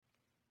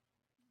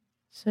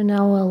So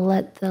now we'll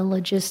let the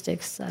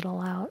logistics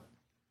settle out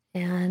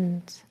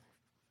and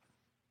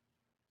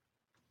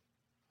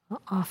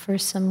I'll offer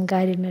some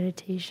guided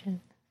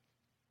meditation.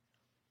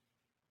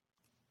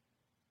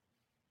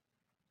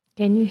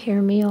 Can you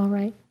hear me all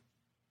right?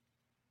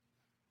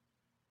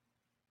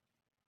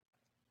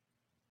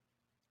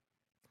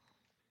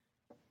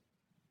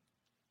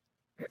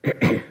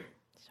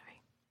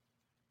 Sorry.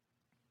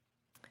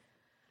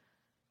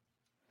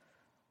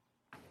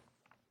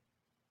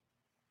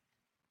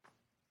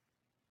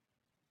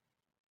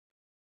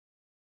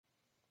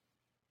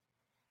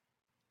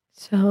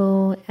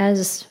 So,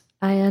 as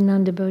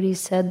Ayya Bodhi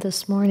said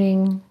this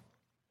morning,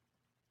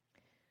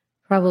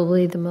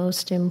 probably the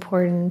most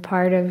important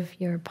part of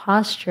your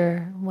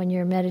posture when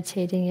you're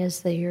meditating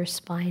is that your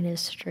spine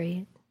is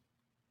straight.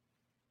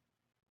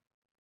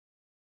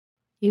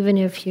 Even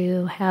if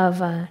you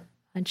have a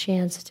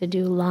chance to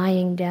do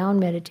lying down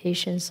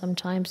meditation,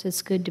 sometimes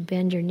it's good to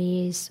bend your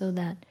knees so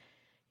that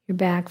your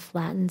back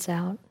flattens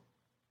out.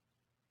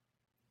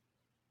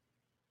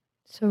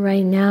 So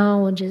right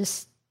now we'll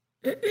just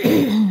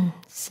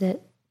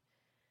sit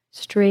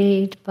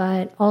straight,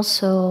 but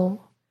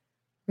also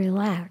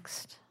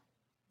relaxed,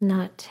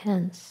 not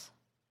tense,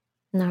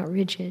 not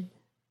rigid.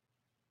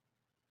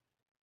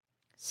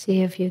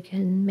 See if you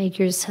can make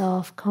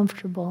yourself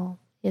comfortable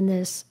in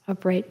this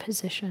upright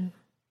position.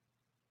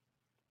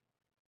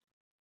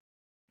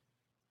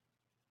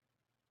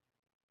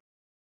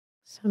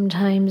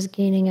 Sometimes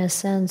gaining a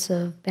sense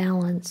of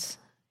balance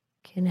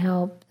can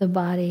help the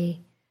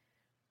body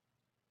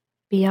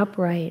be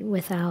upright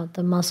without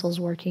the muscles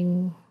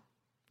working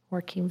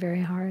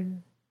very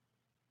hard.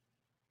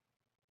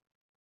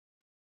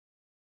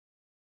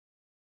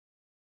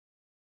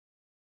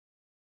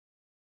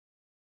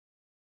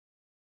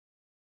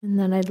 And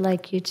then I'd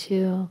like you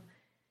to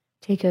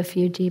take a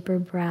few deeper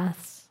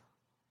breaths.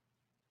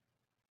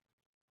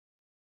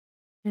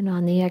 And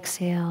on the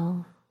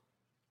exhale,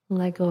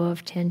 let go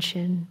of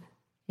tension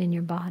in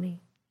your body.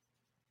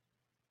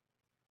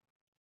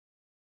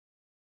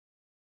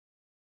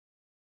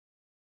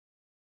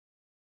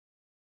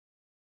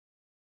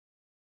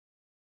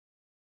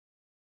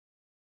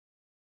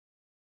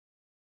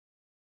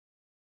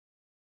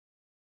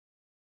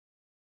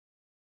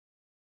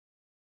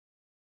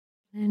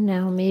 And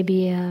now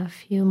maybe a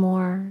few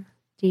more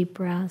deep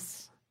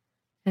breaths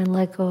and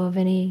let go of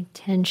any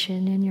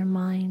tension in your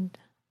mind.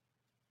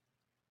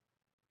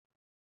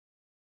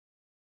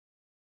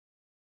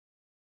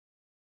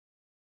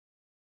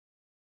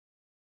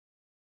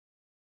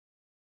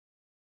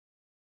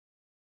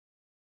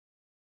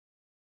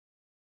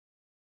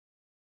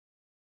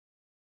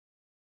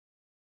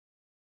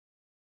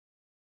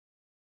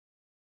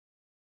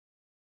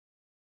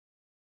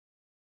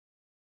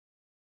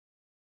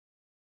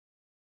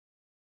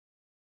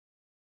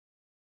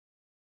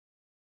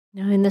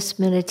 Now in this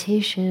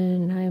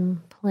meditation,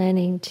 I'm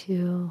planning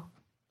to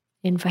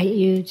invite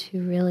you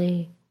to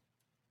really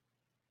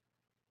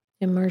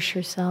immerse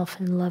yourself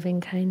in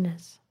loving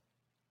kindness.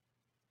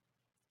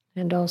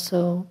 And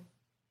also,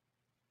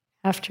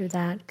 after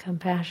that,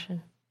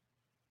 compassion.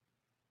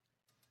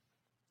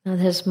 Now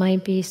this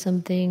might be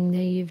something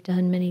that you've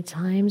done many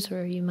times,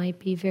 or you might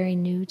be very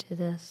new to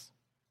this.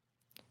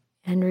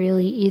 And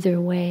really, either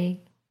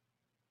way,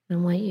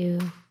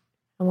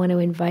 I want to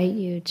invite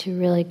you to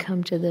really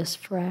come to this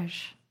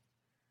fresh.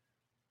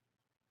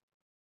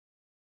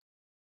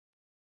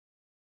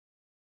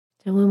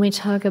 And when we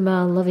talk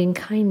about loving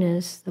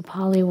kindness, the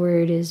Pali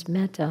word is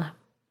metta.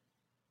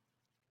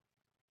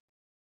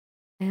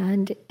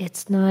 And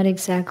it's not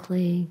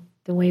exactly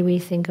the way we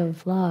think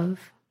of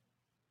love.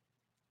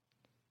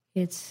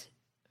 It's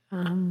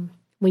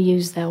we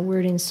use that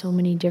word in so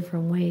many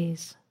different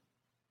ways.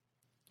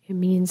 It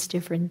means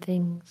different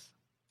things.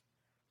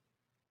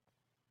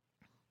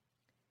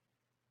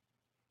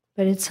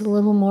 But it's a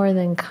little more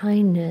than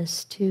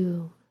kindness,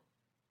 too.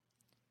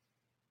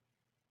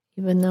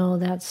 Even though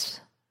that's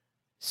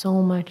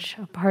so much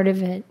a part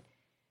of it,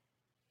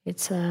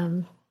 it's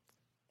an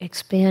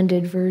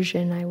expanded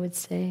version, I would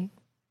say,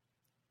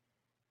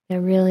 that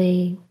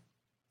really,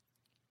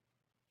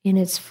 in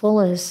its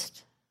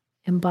fullest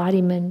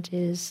embodiment,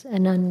 is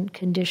an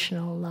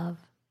unconditional love.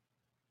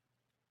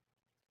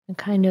 The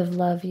kind of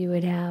love you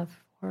would have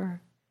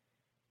for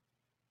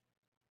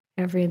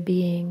every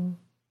being,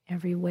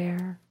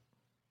 everywhere.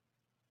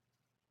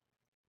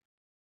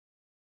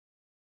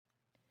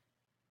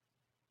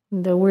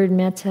 The word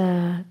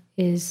metta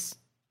is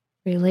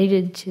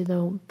related to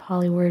the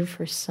Pali word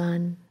for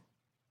sun.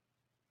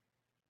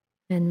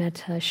 And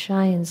metta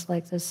shines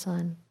like the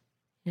sun.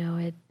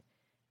 The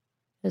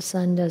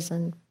sun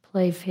doesn't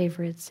play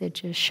favorites, it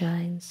just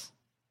shines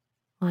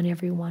on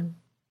everyone.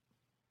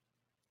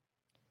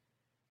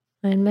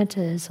 And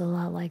metta is a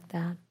lot like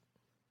that.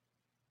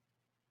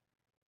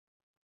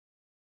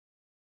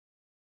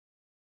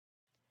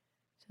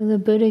 So the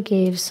Buddha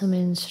gave some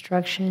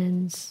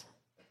instructions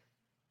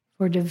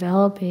for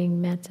developing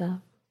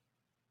metta.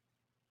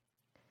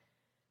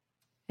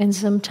 And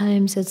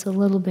sometimes it's a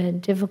little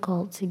bit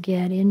difficult to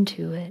get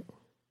into it.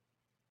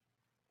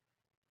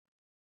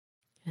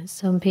 And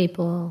some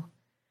people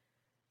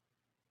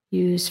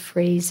use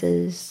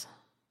phrases,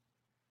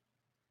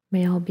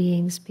 may all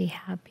beings be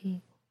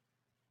happy,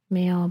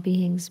 may all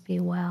beings be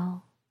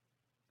well,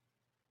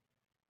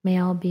 may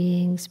all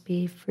beings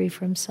be free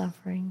from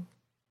suffering.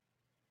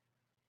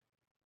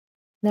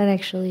 That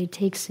actually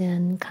takes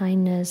in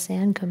kindness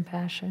and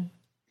compassion.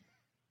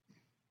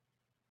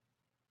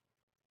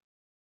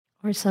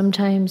 Or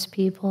sometimes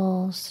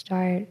people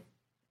start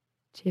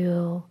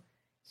to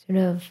sort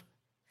of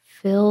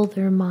fill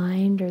their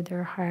mind or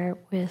their heart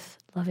with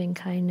loving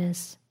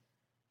kindness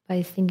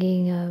by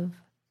thinking of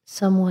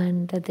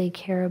someone that they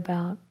care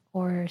about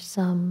or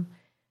some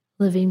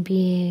living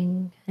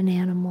being, an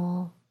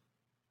animal,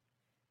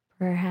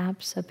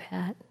 perhaps a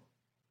pet,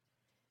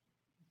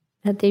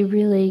 that they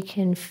really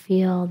can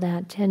feel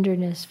that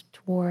tenderness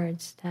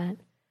towards, that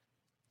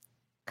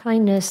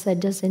kindness that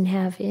doesn't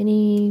have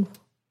any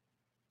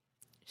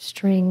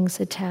strings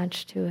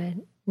attached to it,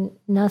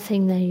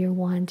 nothing that you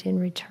want in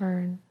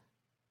return.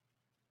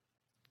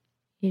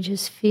 You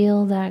just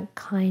feel that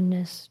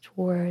kindness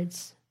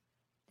towards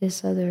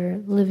this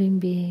other living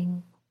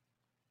being.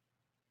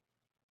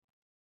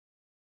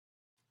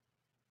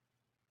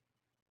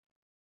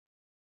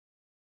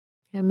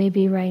 And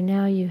maybe right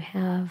now you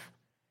have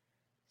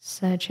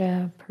such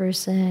a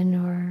person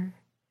or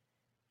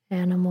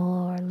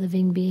animal or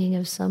living being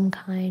of some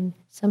kind.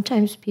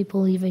 Sometimes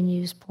people even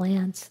use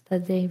plants,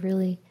 that they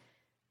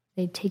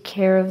take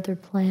care of their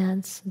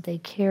plants, they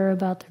care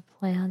about their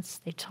plants,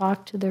 they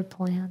talk to their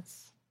plants.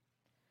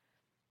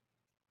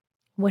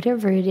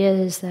 Whatever it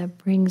is that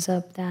brings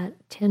up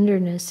that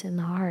tenderness in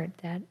the heart,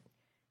 that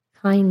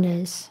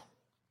kindness.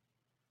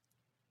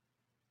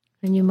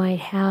 And you might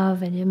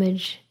have an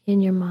image in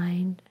your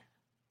mind.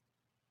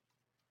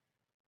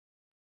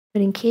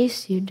 But in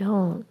case you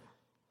don't,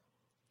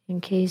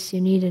 in case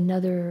you need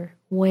another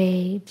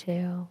way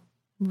to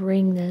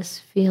bring this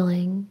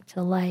feeling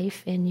to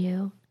life in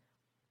you,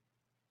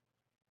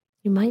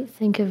 you might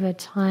think of a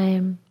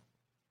time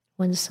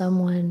when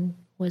someone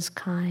was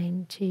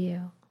kind to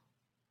you.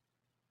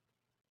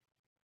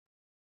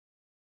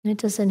 It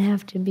doesn't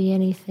have to be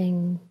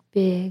anything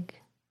big.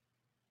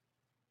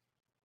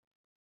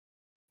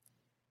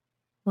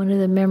 One of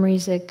the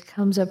memories that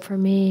comes up for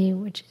me,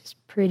 which is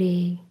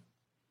pretty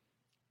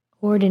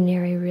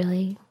ordinary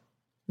really,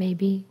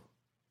 maybe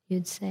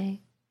you'd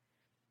say.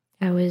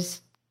 I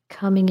was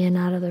coming in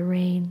out of the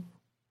rain.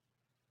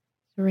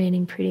 It was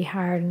raining pretty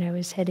hard and I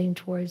was heading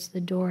towards the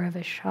door of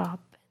a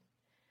shop.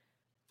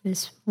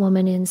 This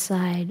woman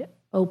inside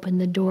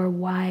opened the door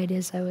wide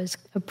as I was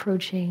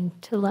approaching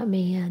to let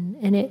me in.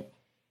 And it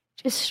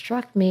just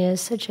struck me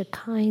as such a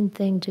kind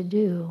thing to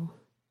do.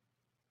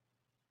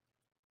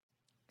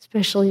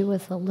 Especially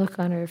with the look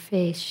on her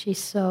face. She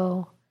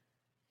so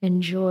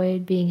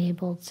enjoyed being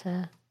able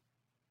to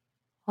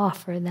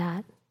offer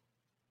that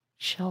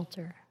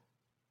shelter.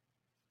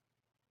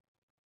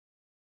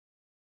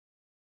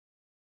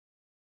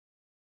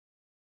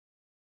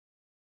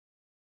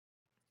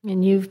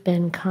 And you've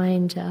been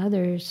kind to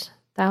others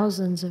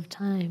thousands of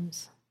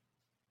times.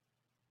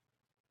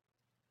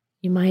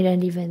 You might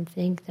not even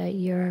think that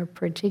you're a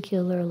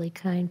particularly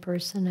kind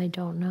person, I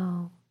don't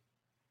know.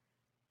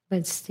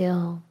 But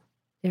still,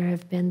 there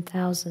have been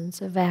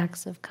thousands of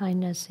acts of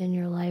kindness in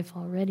your life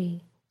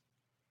already.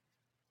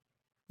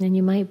 And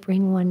you might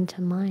bring one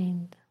to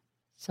mind,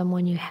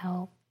 someone you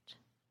helped.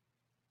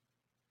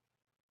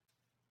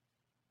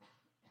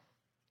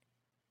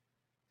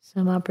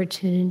 Some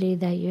opportunity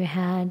that you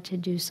had to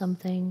do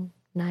something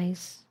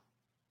nice,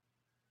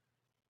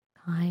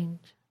 kind,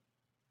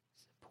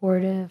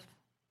 supportive,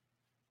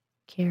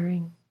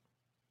 caring.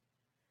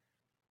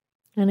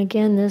 And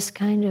again, this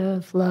kind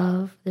of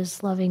love,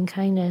 this loving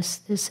kindness,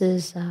 this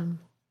is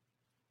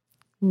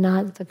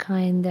not the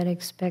kind that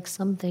expects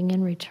something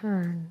in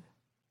return.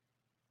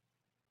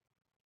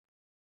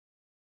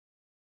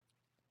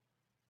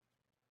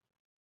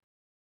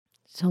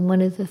 So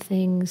one of the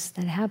things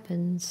that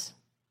happens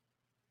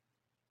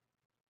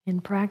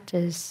in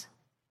practice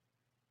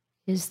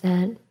is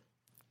that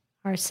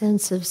our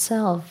sense of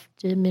self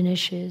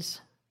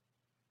diminishes,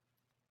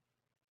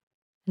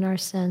 and our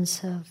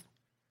sense of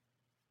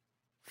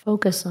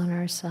focus on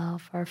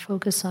ourself, our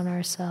focus on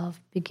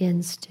ourself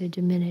begins to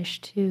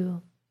diminish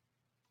too.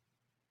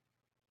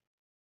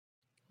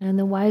 And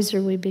the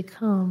wiser we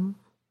become,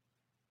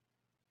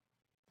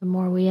 the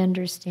more we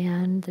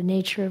understand the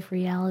nature of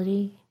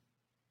reality,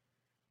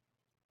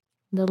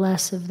 the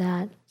less of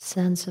that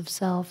sense of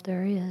self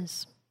there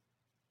is.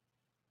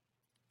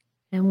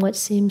 And what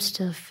seems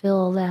to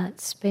fill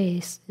that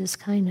space is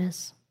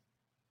kindness.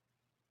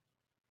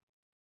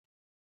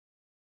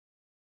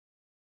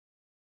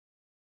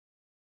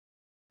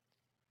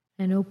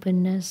 An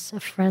openness, a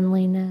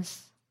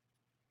friendliness,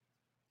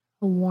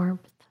 a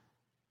warmth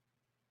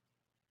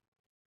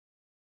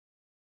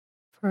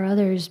for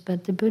others.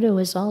 But the Buddha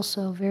was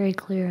also very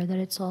clear that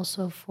it's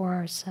also for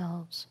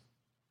ourselves.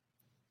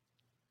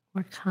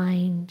 We're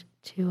kind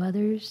to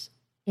others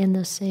in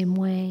the same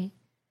way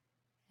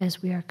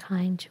as we are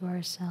kind to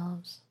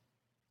ourselves.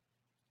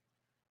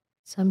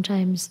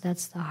 Sometimes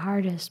that's the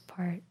hardest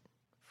part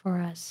for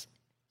us,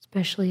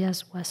 especially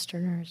as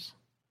Westerners.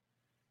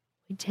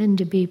 We tend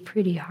to be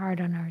pretty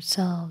hard on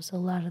ourselves a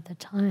lot of the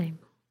time.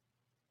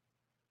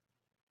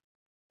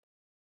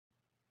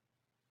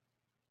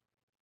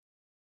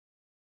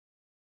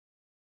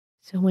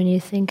 So when you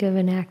think of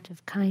an act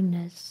of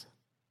kindness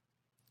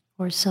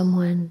or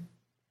someone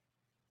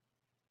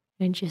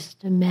and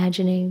just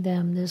imagining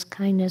them, this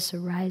kindness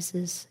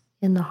arises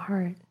in the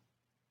heart.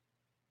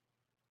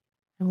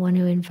 I want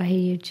to invite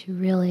you to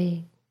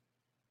really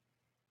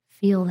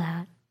feel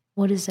that.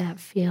 What does that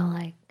feel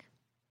like?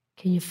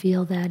 Can you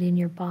feel that in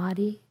your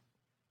body?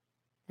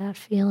 That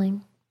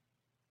feeling?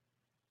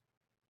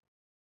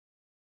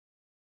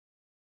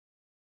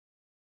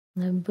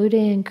 The Buddha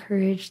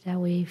encouraged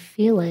that we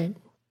feel it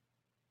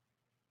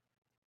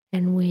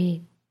and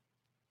we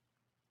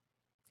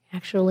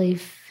actually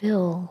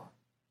fill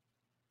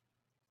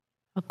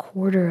a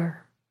quarter.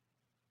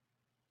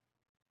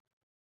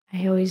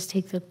 I always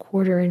take the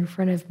quarter in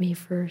front of me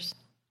first,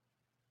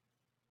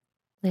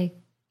 like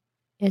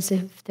as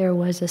if there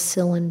was a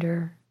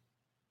cylinder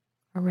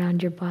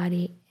around your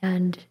body,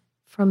 and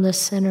from the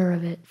center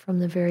of it, from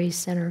the very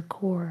center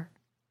core,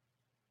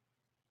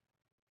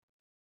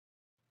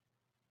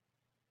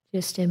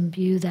 just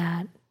imbue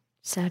that,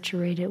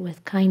 saturate it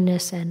with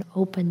kindness, and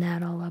open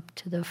that all up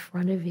to the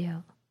front of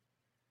you,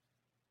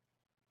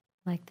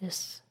 like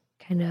this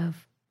kind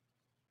of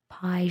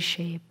pie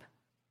shape,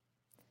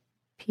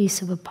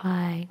 piece of a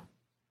pie.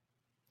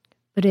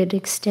 But it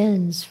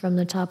extends from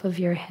the top of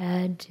your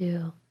head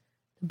to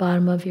the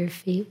bottom of your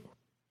feet.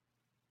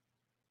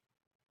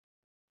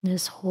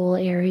 This whole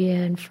area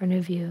in front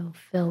of you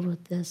filled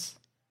with this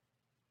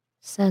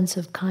sense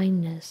of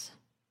kindness,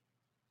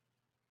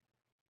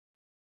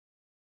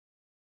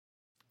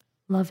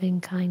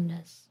 loving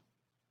kindness.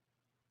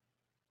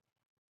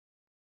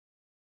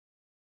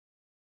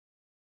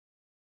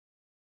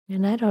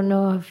 And I don't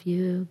know if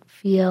you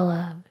feel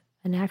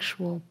an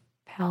actual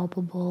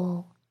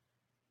palpable,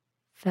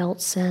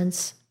 felt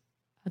sense,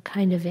 a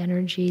kind of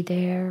energy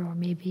there, or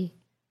maybe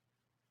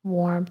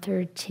warmth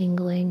or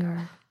tingling,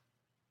 or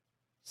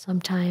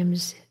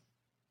sometimes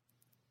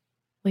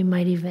we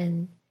might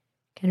even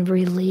kind of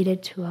relate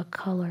it to a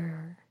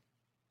color.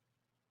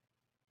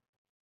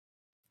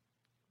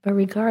 But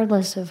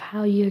regardless of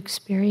how you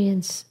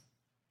experience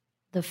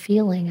the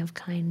feeling of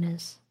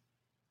kindness,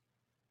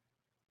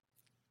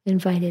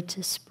 invite it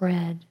to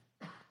spread.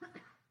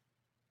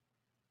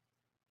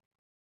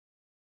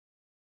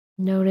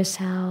 Notice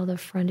how the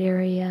front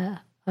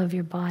area of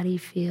your body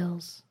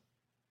feels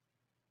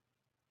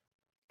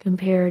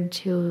compared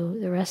to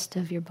the rest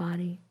of your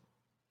body.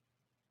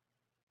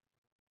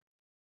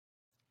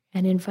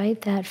 And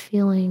invite that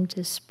feeling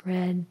to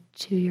spread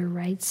to your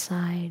right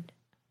side,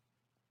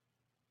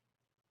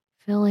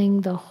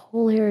 filling the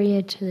whole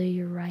area to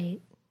your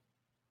right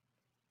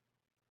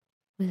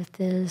with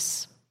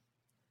this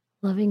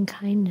loving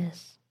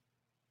kindness.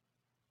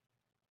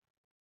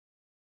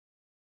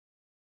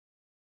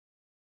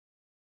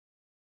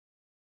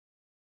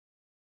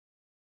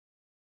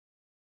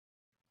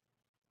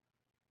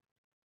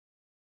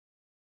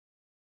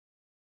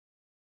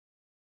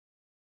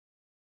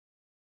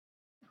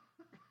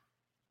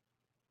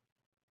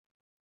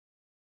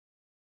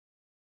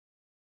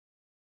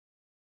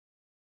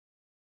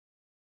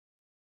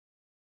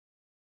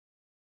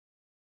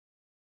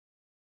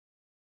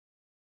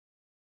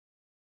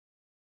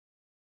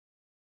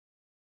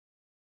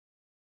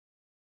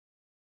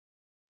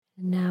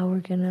 And now we're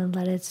going to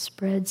let it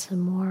spread some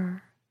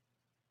more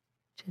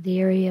to the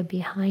area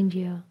behind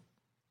you.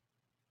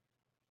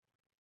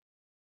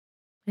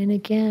 And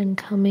again,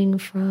 coming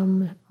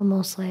from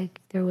almost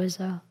like there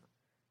was a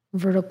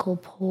vertical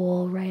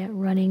pole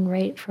running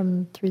right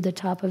from through the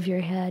top of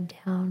your head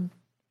down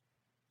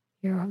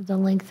the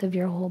length of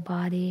your whole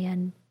body,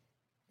 and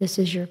this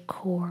is your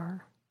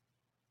core.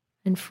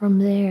 And from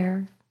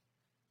there,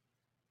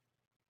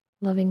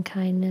 loving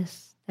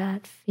kindness,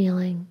 that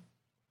feeling,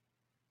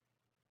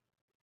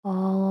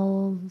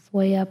 all the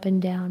way up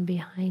and down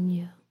behind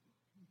you.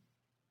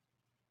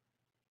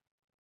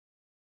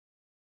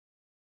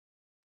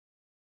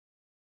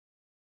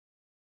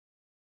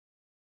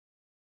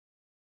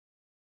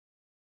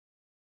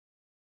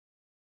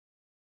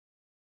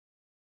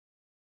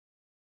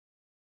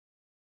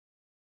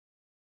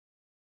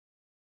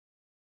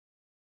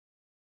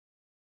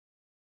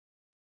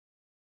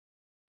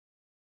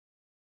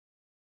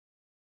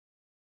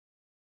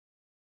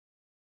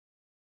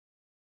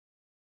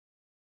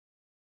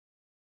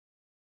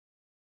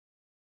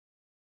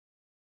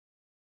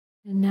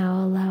 And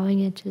now allowing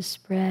it to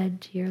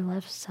spread to your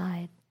left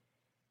side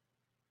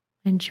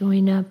and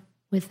join up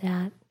with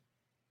that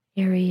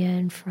area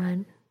in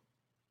front,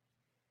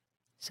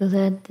 so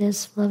that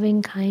this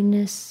loving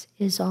kindness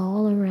is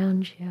all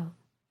around you,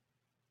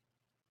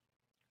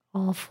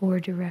 all four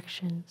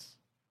directions,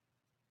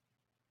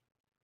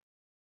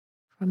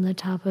 from the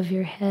top of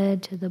your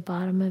head to the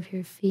bottom of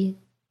your feet.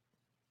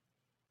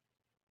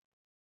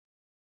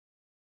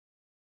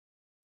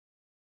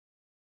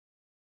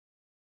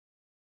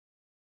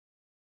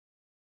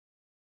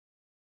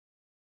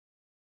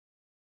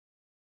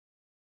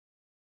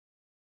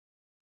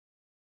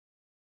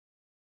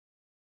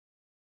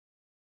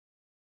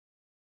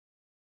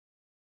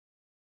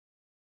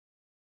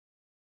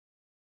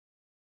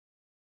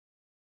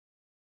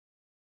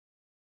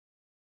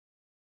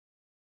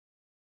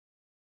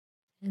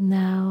 And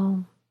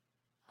now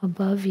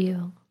above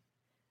you,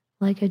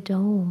 like a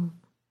dome,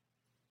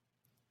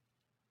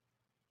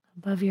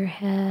 above your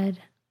head,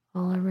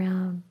 all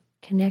around,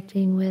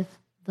 connecting with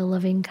the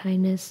loving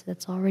kindness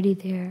that's already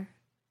there.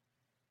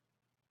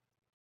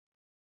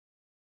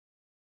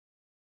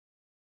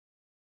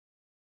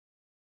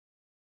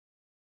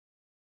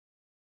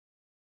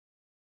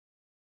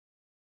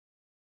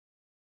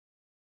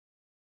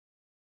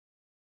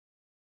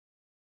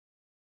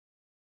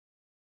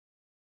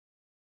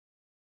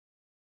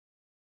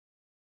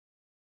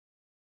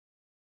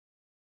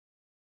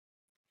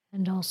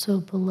 And also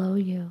below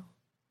you,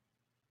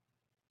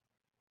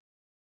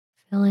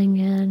 filling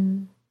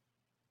in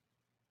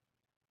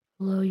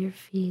below your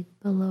feet,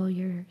 below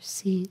your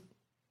seat.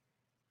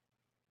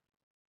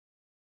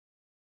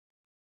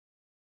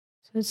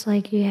 So it's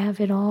like you have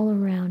it all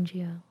around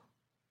you,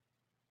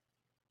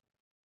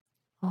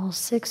 all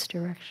 6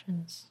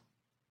 directions.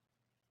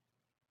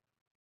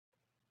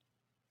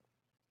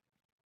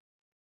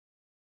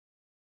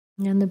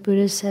 And the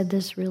Buddha said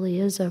this really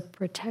is a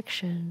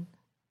protection.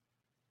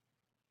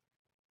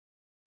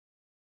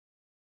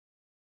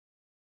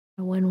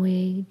 When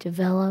we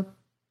develop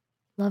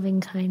loving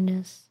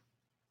kindness,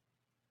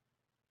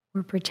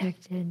 we're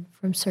protected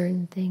from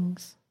certain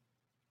things,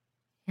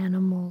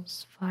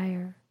 animals,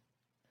 fire.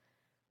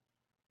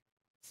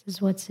 This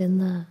is what's in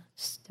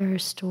there are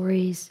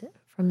stories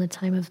from the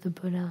time of the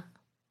Buddha.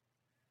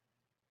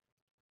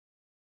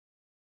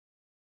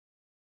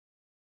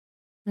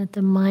 That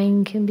the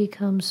mind can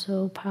become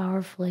so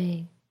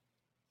powerfully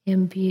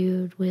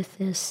imbued with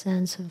this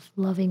sense of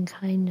loving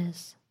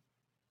kindness.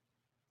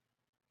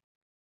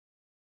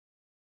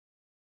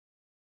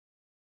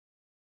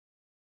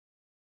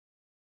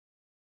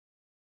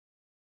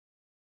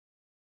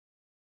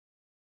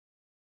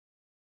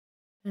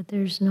 That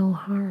there's no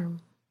harm.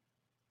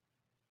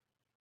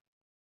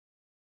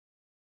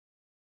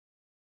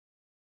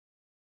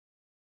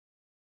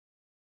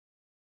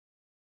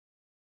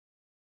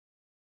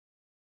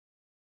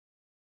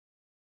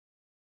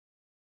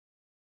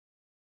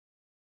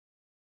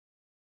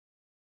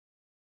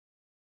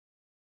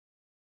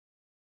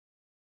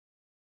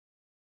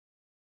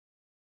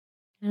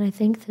 And I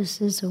think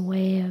this is a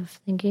way of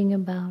thinking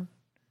about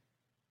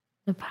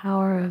the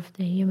power of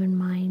the human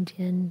mind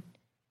in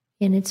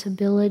its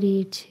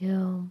ability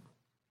to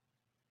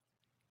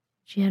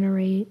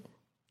generate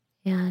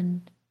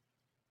and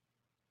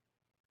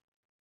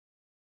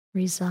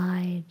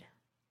reside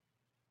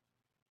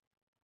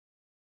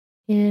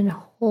in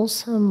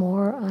wholesome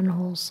or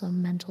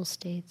unwholesome mental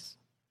states.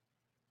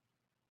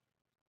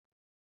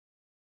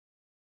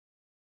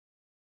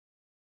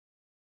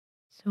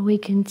 So we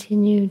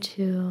continue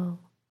to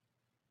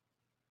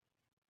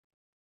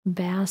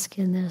bask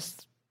in this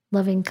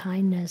loving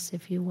kindness,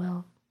 if you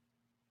will.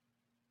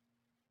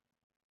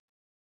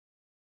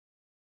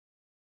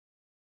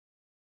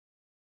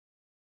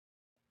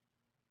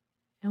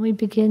 And we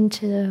begin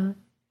to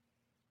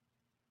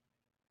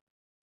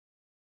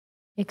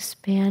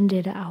expand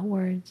it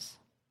outwards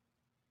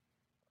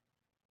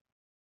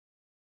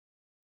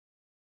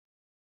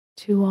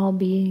to all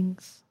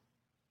beings.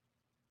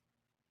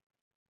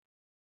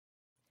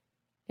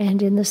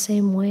 And in the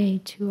same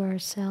way to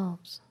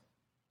ourselves.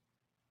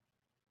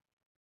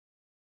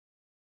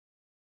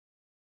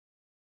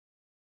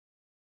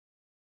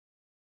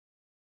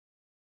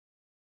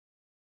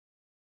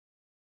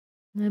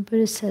 And the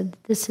Buddha said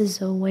this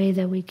is a way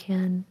that we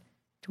can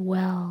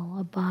dwell,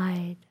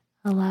 abide,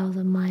 allow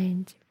the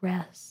mind to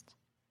rest,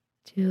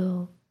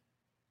 to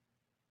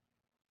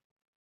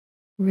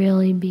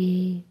really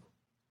be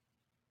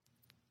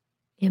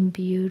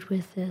imbued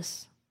with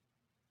this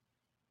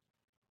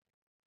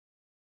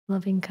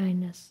loving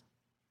kindness.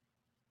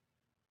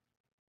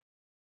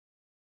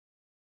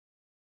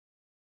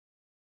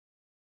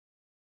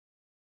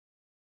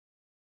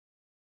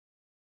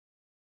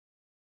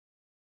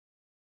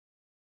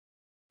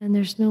 And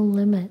there's no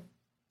limit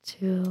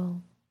to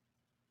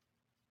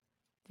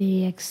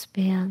the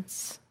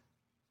expanse.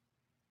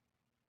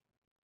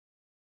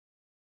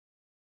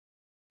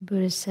 The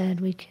Buddha said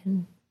we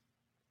can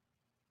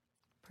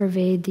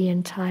pervade the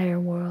entire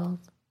world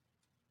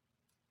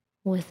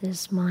with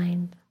this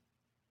mind,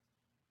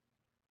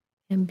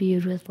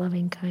 imbued with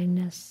loving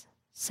kindness,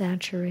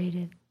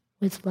 saturated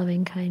with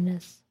loving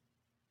kindness.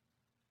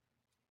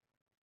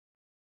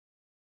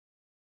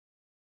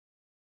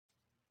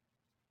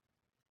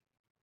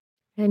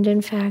 And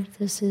in fact,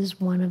 this is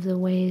one of the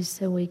ways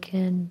that we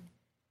can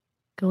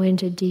go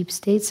into deep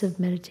states of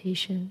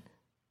meditation.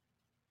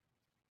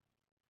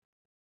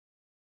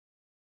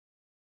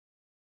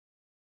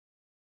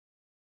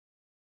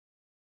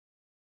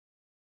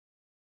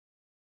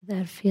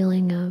 That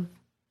feeling of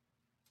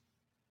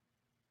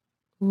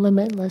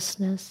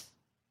limitlessness,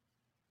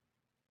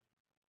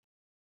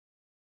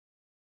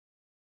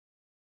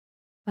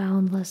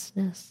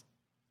 boundlessness,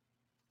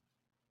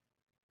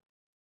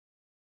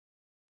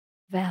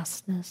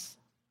 vastness.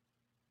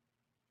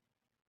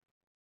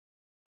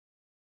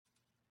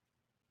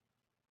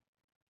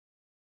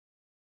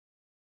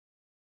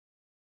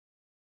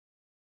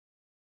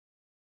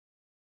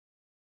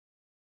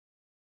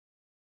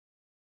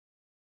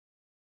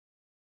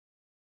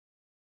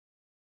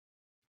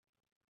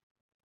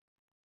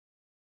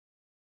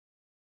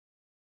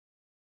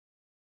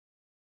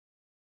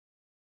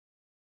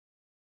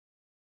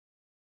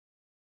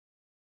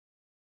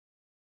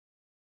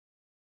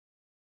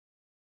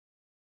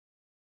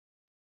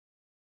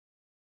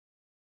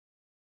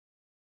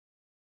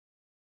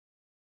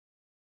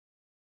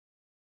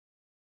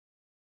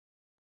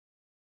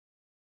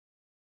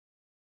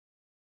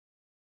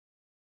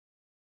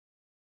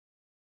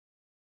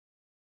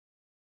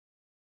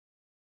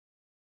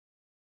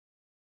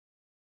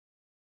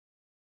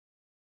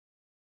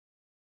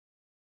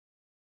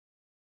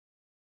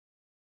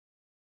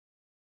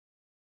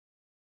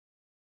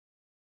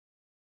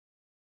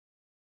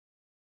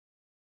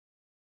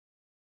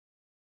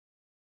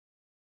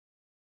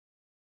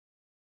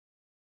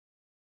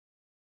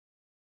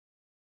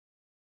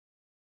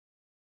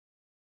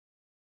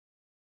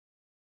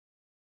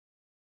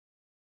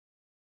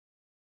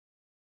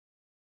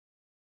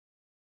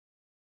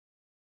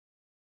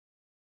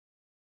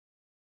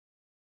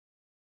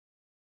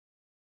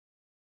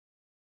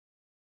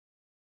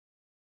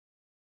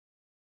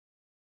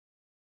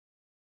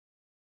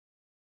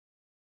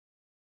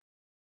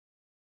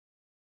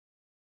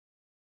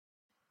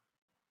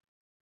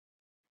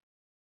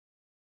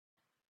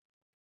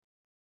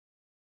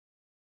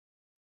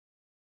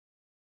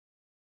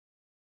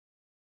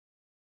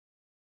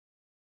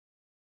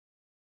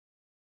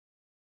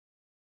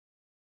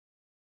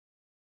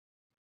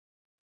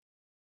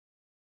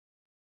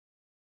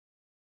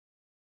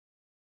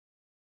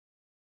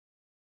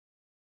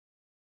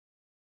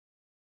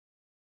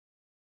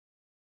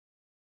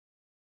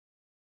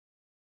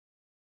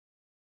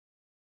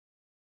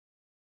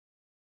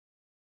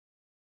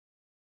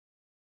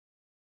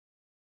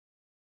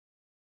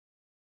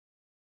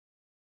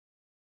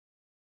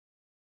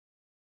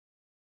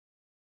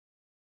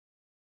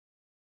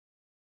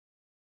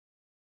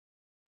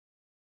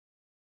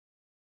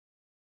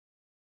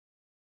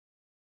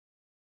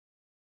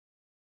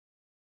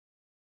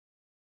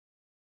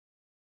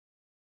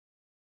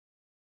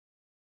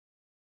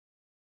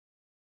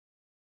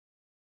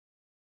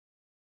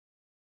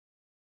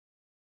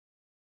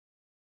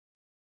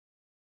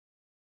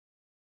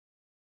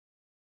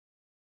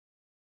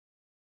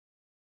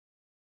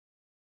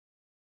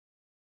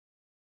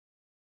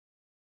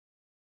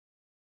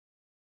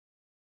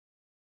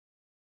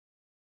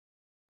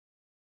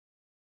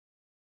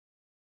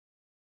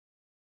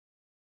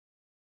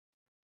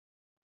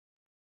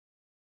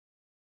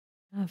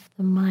 If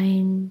the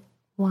mind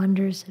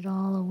wanders at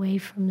all away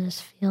from this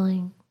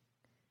feeling,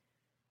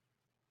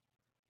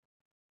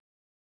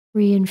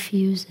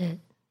 reinfuse it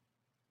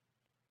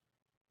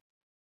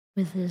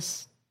with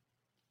this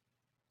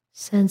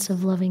sense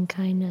of loving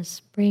kindness.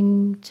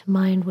 Bring to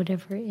mind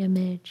whatever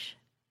image,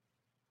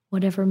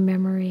 whatever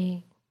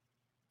memory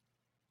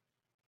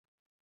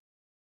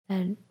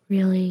that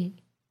really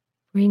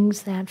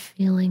brings that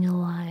feeling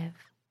alive,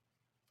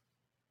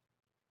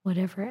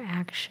 whatever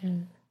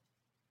action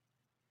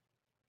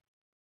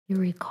you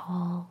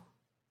recall.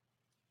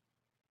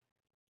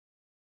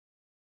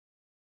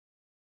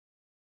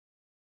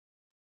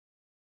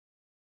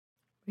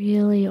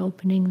 Really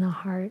opening the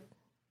heart,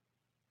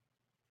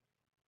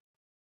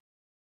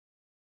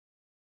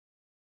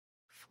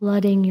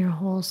 flooding your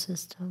whole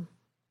system.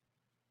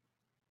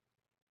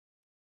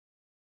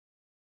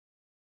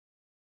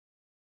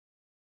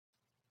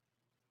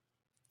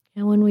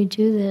 And when we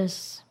do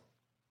this,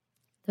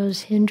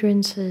 those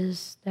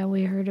hindrances that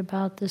we heard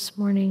about this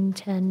morning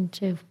tend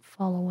to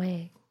fall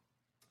away.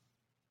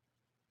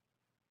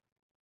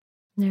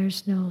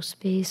 There's no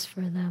space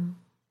for them.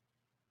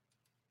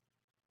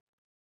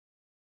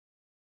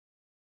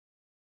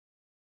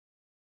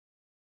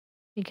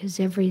 Because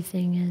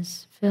everything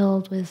is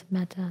filled with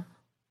metta.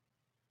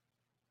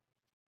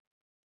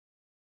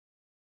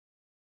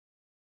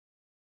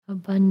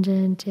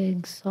 Abundant,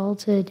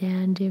 exalted,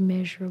 and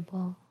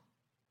immeasurable.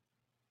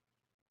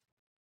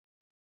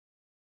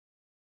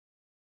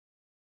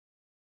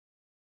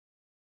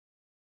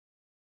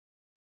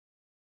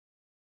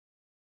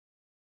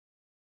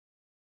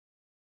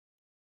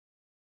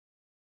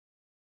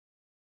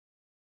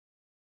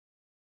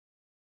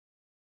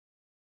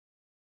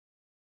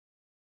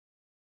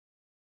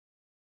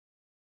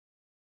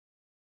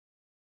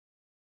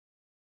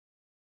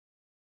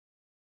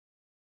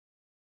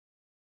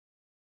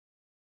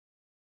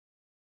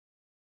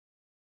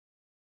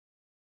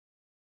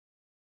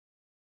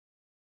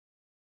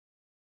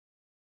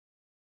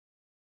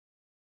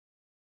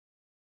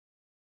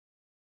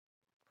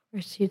 Of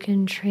course, you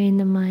can train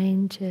the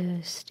mind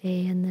to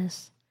stay in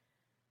this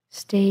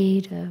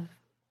state of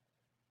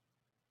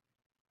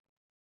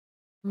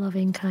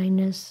loving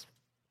kindness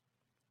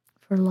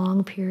for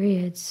long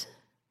periods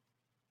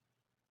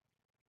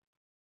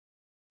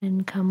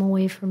and come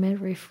away from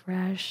it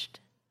refreshed,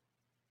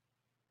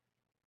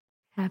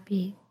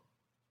 happy.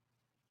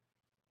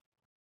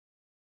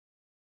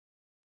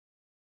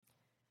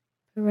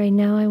 But right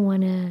now I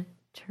want to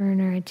turn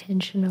our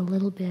attention a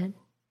little bit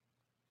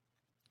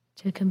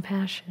to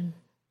compassion.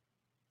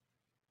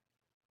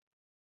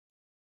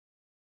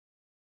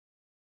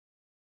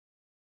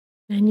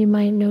 And you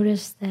might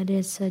notice that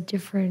it's a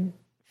different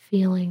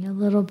feeling, a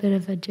little bit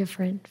of a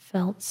different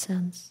felt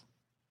sense.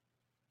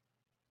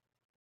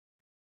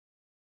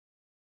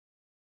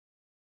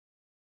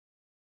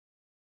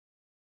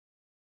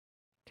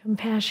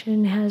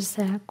 Compassion has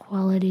that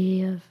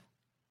quality of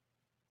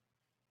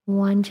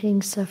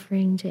wanting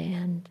suffering to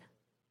end.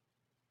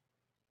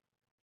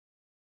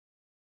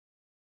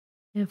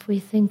 If we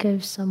think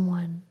of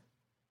someone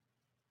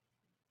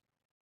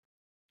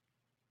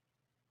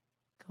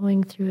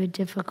going through a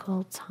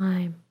difficult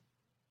time,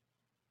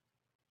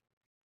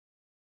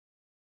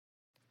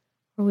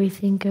 or we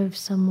think of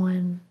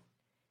someone,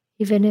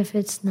 even if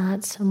it's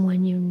not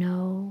someone you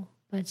know,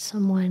 but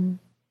someone,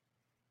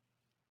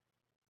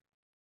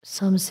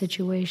 some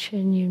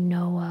situation you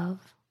know of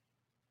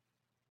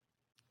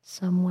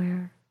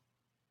somewhere,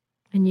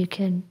 and you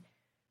can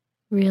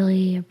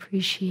really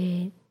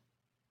appreciate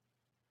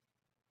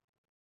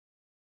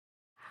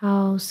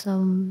how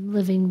some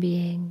living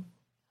being,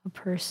 a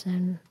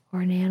person or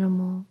an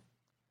animal,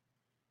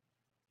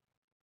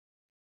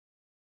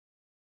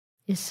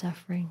 is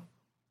suffering.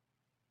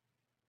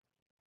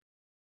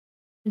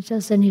 It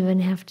doesn't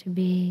even have to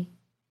be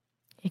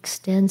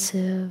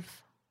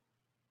extensive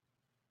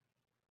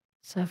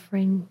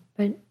suffering,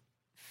 but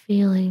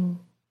feeling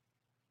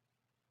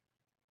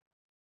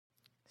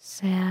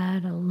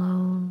sad,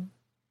 alone,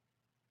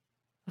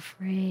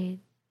 afraid,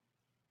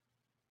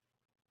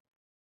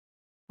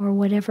 or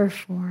whatever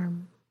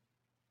form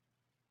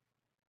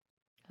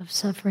of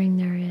suffering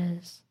there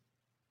is.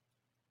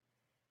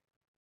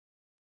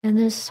 And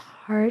this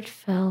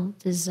heartfelt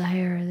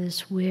desire,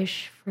 this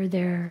wish for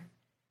their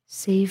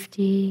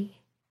safety,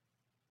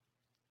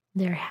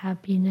 their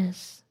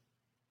happiness,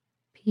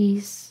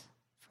 peace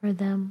for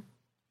them,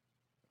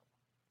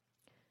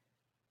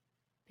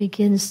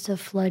 begins to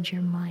flood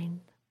your mind.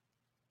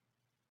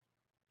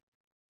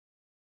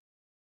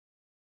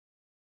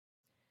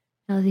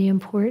 Now, the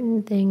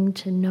important thing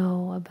to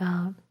know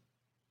about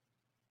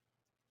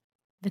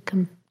the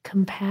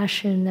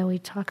compassion that we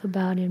talk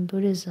about in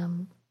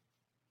Buddhism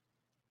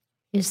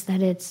is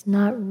that it's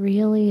not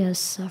really a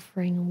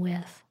suffering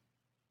with.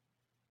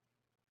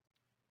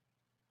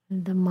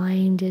 The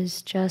mind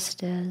is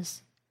just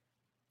as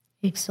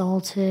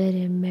exalted,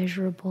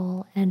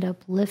 immeasurable, and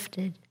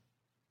uplifted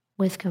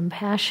with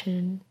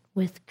compassion,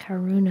 with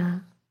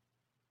Karuna,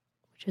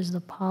 which is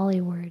the Pali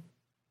word,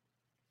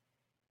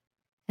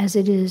 as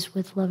it is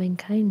with loving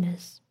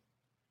kindness.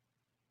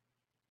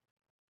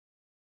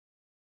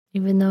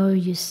 Even though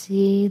you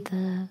see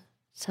the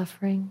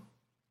suffering,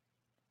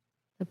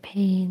 the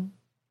pain,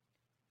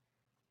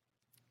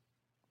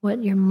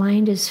 what your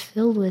mind is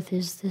filled with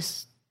is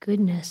this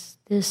goodness,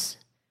 this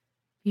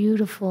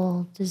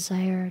beautiful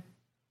desire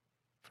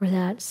for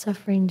that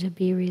suffering to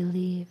be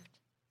relieved,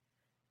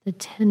 the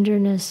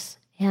tenderness,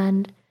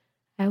 and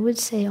I would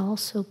say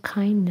also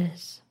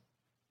kindness.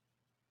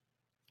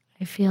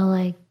 I feel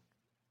like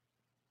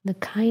the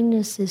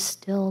kindness is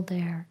still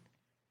there.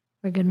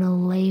 We're going to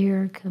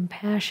layer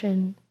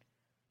compassion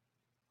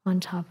on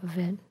top of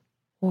it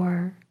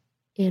or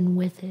in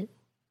with it.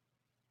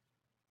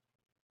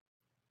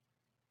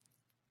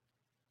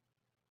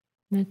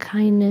 The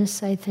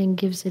kindness, I think,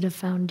 gives it a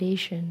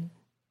foundation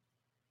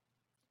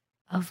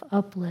of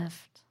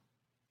uplift.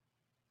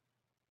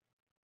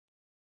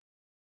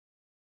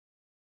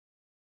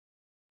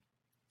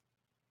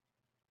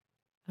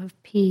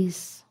 Of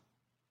peace.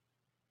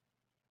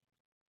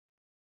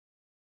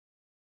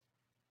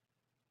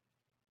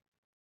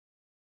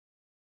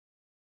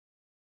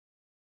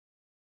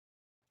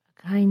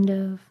 A kind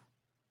of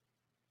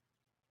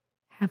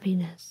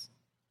happiness.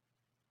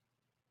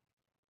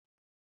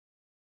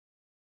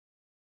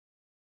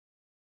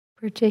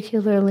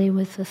 Particularly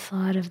with the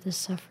thought of the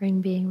suffering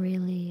being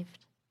relieved.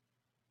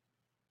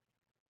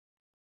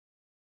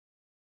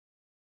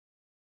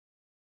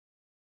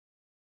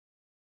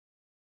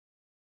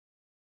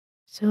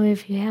 So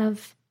if you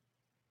have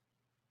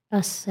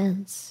a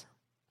sense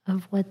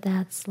of what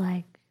that's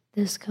like,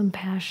 this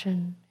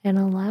compassion, and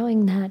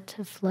allowing that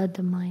to flood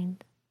the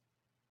mind,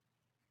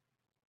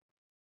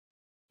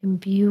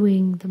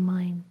 imbuing the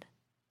mind,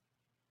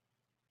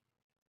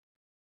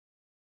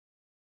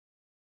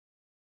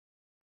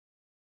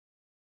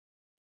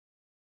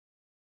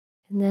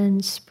 and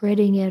then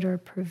spreading it or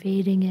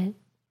pervading it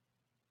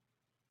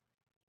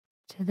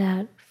to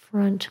that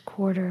front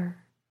quarter.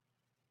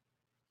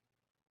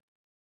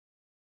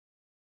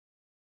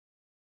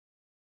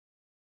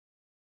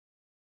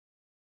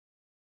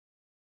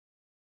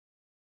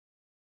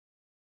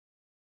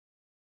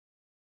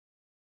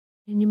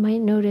 And you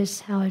might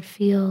notice how it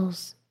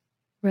feels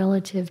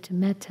relative to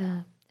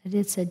metta, that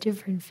it's a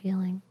different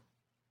feeling.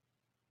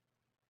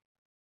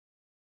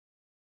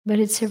 But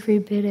it's every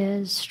bit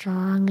as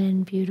strong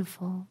and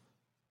beautiful.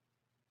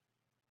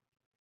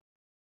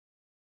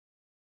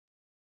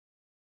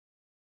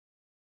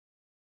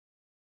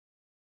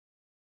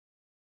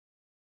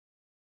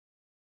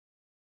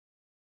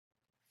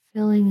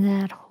 Filling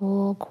that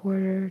whole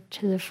quarter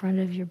to the front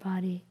of your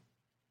body.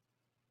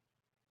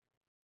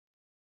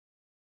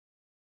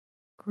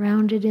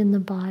 Grounded in the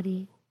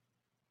body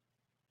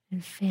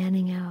and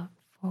fanning out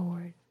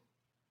forward.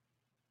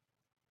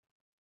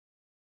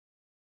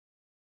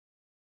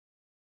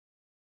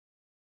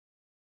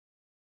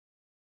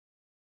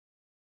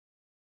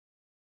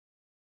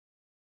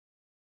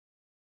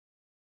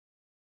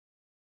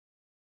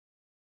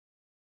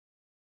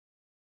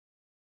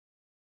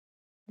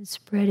 And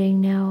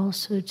spreading now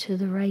also to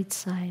the right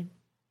side.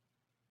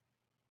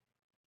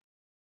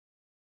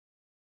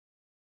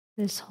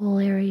 This whole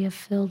area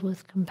filled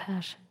with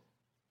compassion.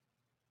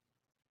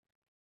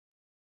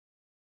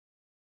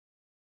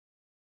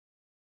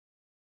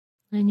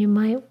 And you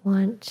might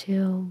want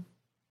to,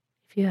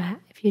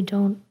 if you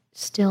don't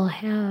still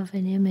have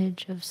an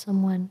image of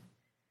someone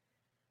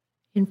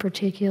in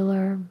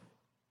particular,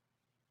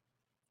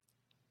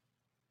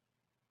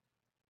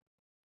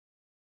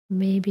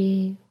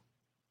 maybe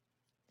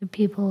the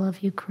people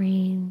of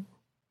Ukraine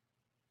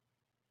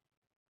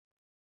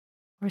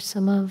or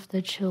some of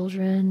the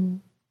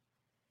children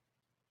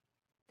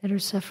that are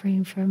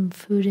suffering from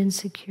food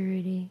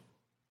insecurity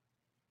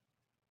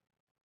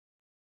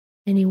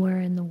anywhere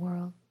in the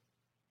world.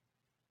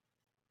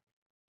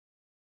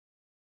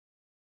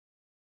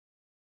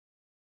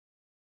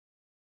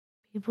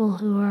 People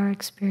who are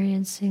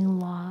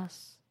experiencing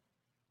loss,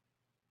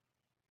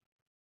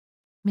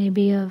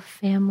 maybe of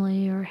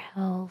family or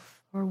health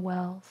or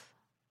wealth.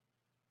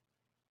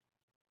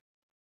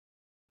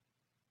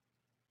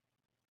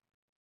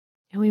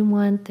 And we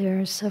want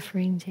their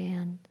suffering to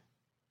end,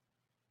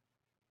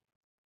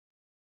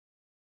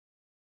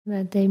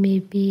 that they may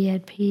be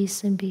at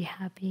peace and be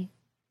happy.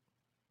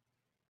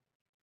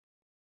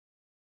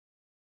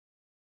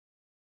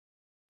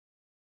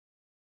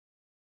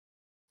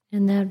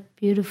 And that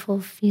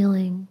beautiful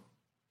feeling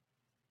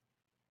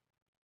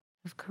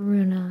of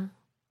Karuna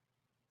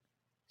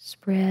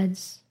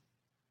spreads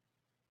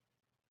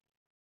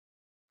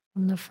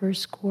from the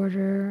first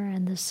quarter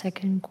and the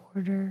second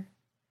quarter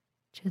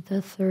to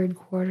the third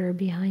quarter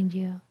behind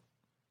you.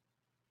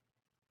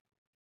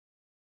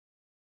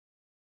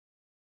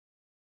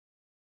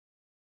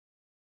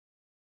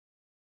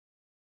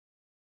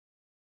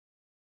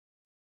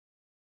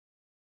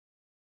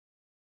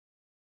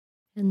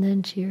 And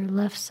then to your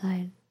left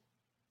side.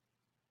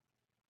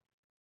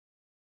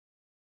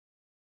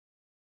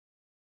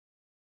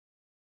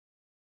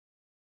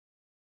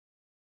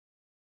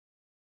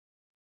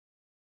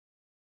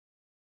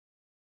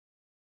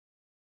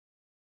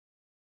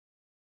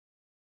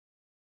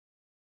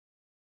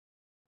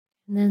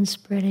 and then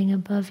spreading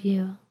above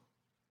you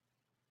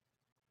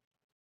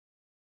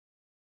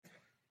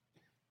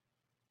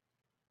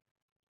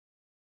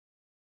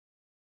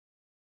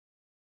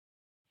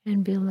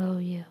and below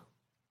you.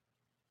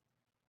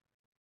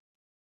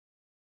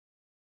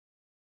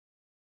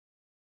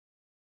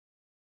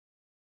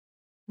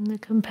 And the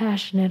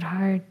compassionate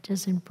heart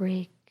doesn't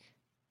break,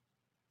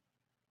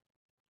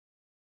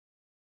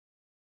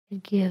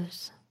 it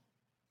gives,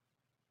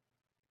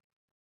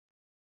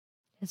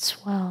 it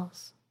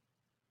swells.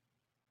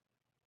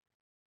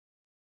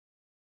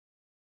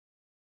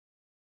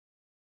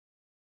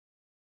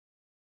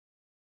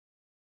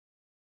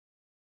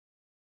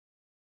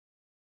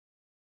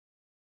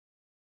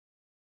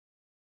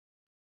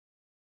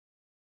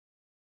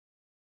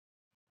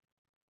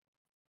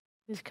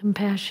 With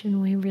compassion,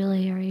 we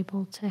really are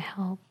able to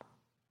help.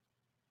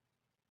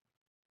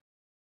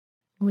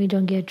 We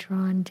don't get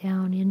drawn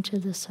down into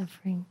the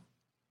suffering,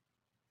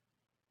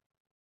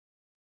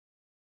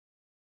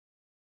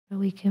 but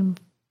we can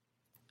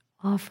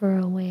offer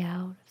a way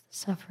out of the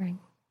suffering.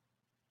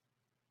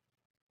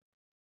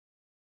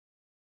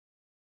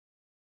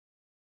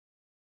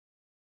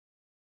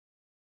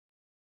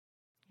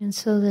 And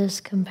so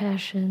this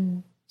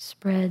compassion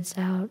spreads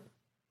out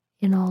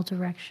in all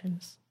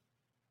directions,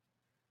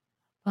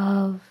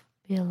 above,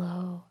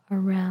 below,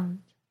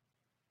 around,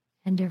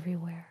 and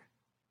everywhere.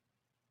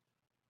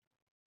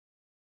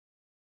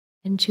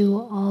 And to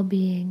all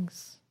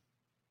beings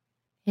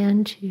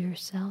and to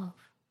yourself.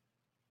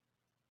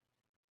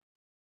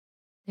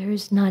 There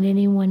is not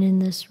anyone in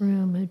this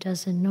room who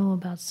doesn't know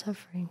about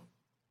suffering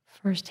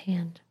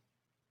firsthand.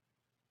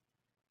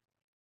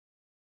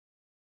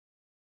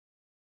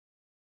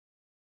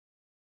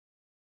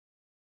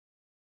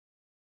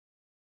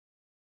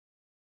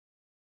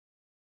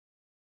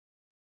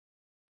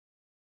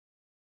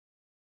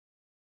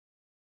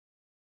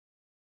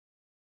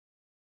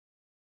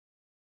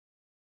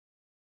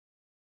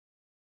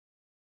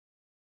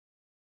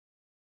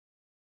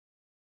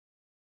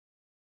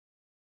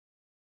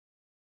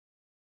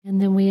 And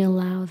then we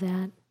allow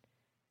that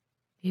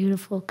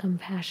beautiful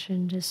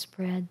compassion to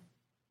spread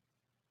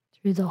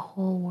through the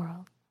whole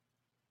world.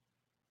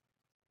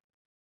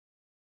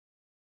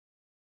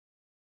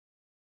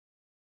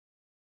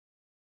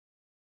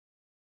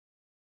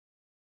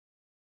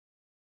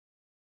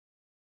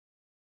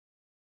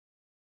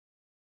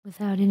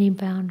 Without any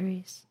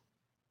boundaries,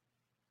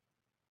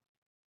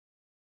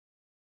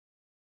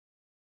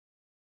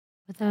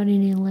 without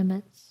any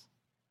limits,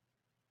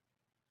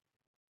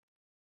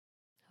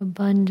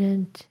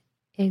 abundant,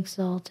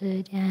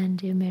 exalted,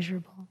 and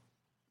immeasurable.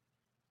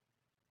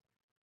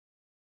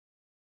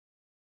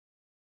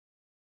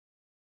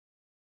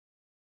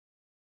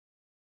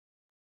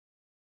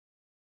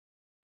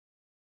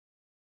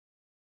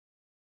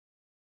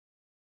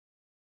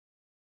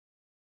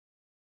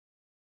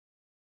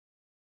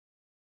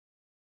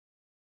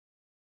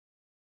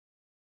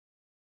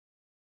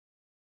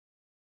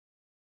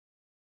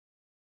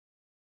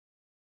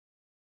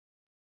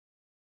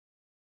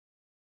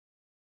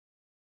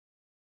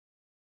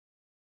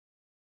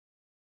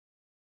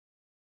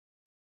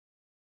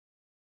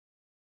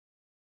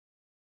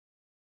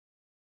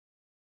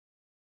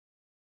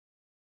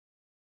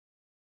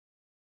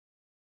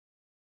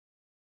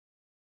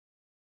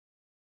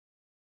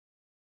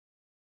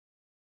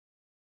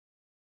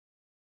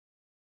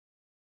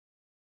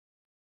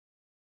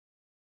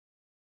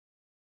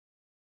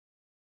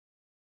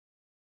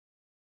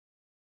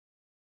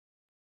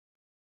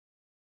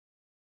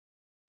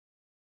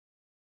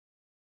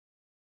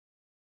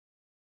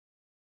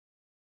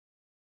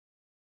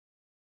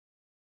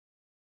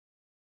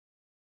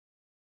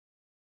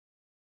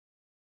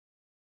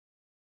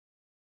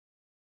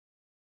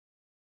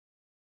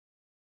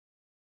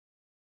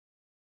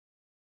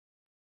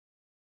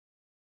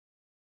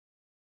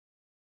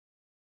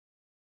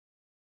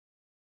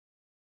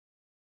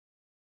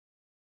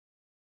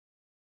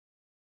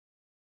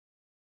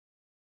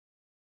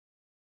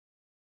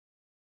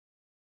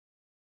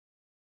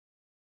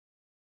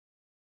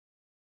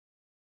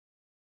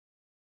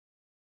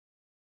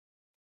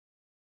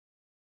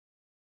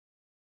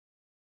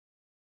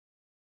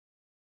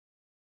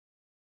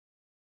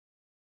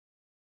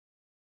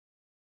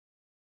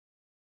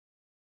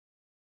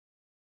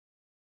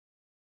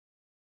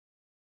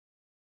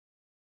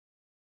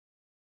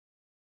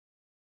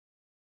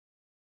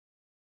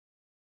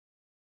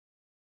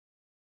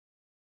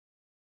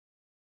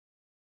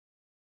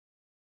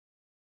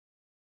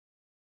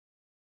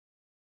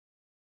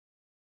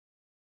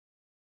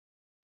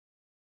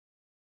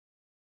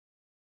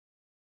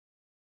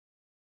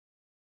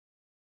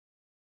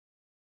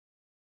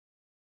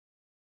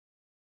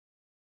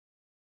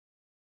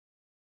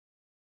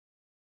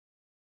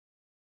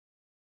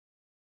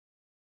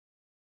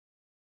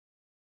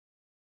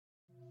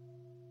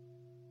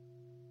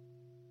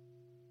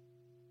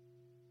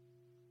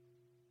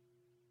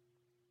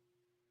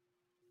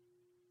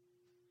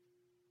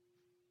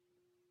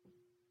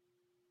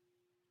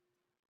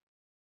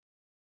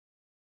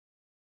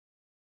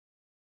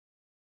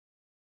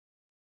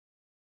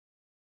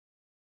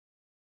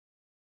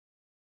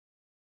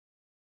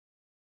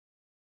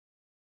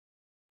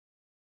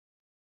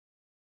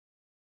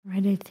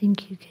 Right, I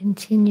think you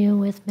continue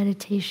with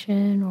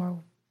meditation or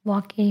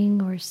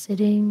walking or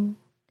sitting.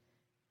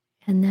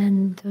 And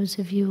then those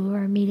of you who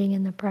are meeting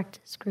in the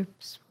practice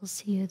groups, we'll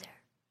see you there.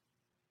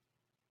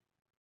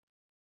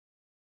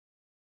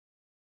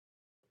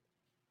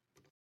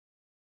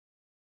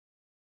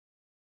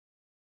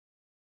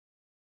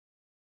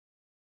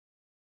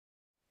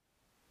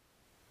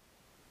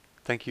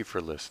 Thank you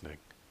for listening.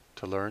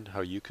 To learn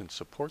how you can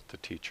support the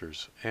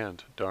teachers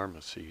and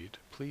Dharma Seed,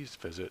 please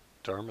visit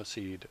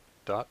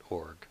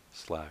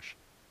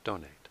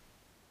dharmaseed.org/donate.